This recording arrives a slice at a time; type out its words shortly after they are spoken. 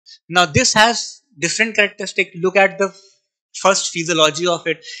Now this has different characteristic. Look at the first physiology of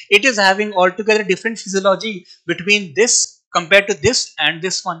it. It is having altogether different physiology between this compared to this and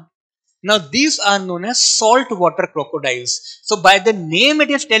this one. Now these are known as saltwater crocodiles. So by the name it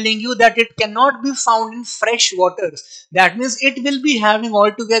is telling you that it cannot be found in fresh waters. That means it will be having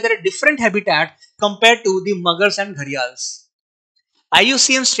altogether a different habitat compared to the muggers and gharials.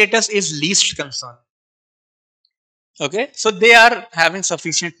 IUCN status is least concern. Okay, so they are having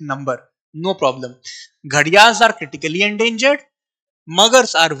sufficient number, no problem. Gharials are critically endangered,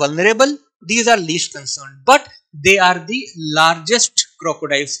 muggers are vulnerable, these are least concerned, but they are the largest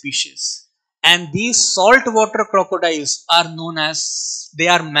crocodile species. And these saltwater crocodiles are known as, they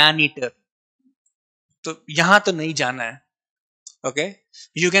are man-eater. So यहाँ तो नहीं जाना है. Okay,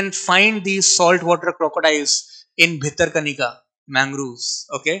 you can find these saltwater crocodiles in Bhitarkanika mangroves.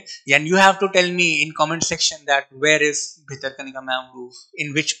 Okay, and you have to tell me in comment section that where is Bhitarkanika mangrove,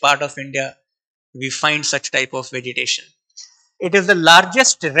 in which part of India we find such type of vegetation. It is the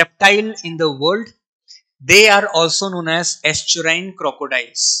largest reptile in the world. They are also known as estuarine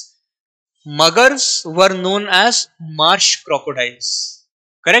crocodiles. Muggers were known as marsh crocodiles,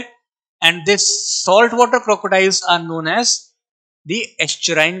 correct? And this saltwater crocodiles are known as the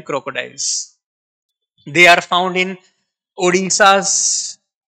estuarine crocodiles. They are found in Odisha's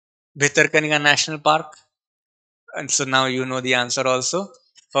Bhitarkanika National Park. And so now you know the answer also.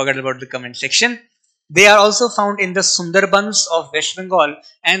 Forget about the comment section. They are also found in the Sundarbans of West Bengal,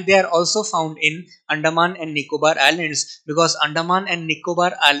 and they are also found in Andaman and Nicobar Islands, because Andaman and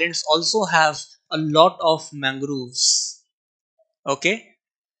Nicobar Islands also have a lot of mangroves. Okay.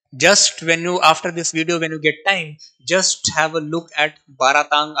 Just when you, after this video, when you get time, just have a look at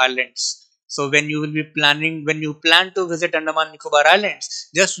Baratang Islands. So when you will be planning, when you plan to visit Andaman Nicobar Islands,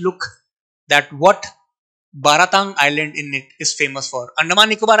 just look that what Baratang Island in it is famous for. Andaman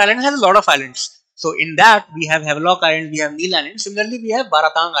Nicobar Island has a lot of islands. So in that we have Havelock Island, we have Neil Island. Similarly, we have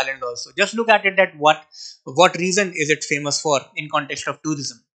Baratang Island also. Just look at it, that what reason is it famous for in context of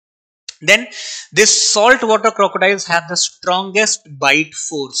tourism. Then this saltwater crocodiles have the strongest bite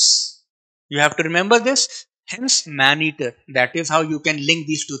force. You have to remember this. Hence man-eater. That is how you can link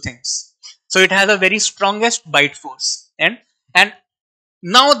these two things. So it has a very strongest bite force. And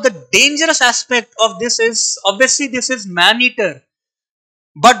now the dangerous aspect of this is, obviously this is man-eater.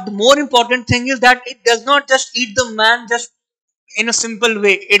 But the more important thing is that it does not just eat the man just in a simple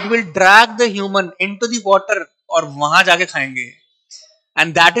way. It will drag the human into the water और वहां जाके खाएंगे.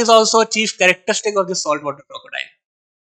 And that is also a chief characteristic of the saltwater crocodile.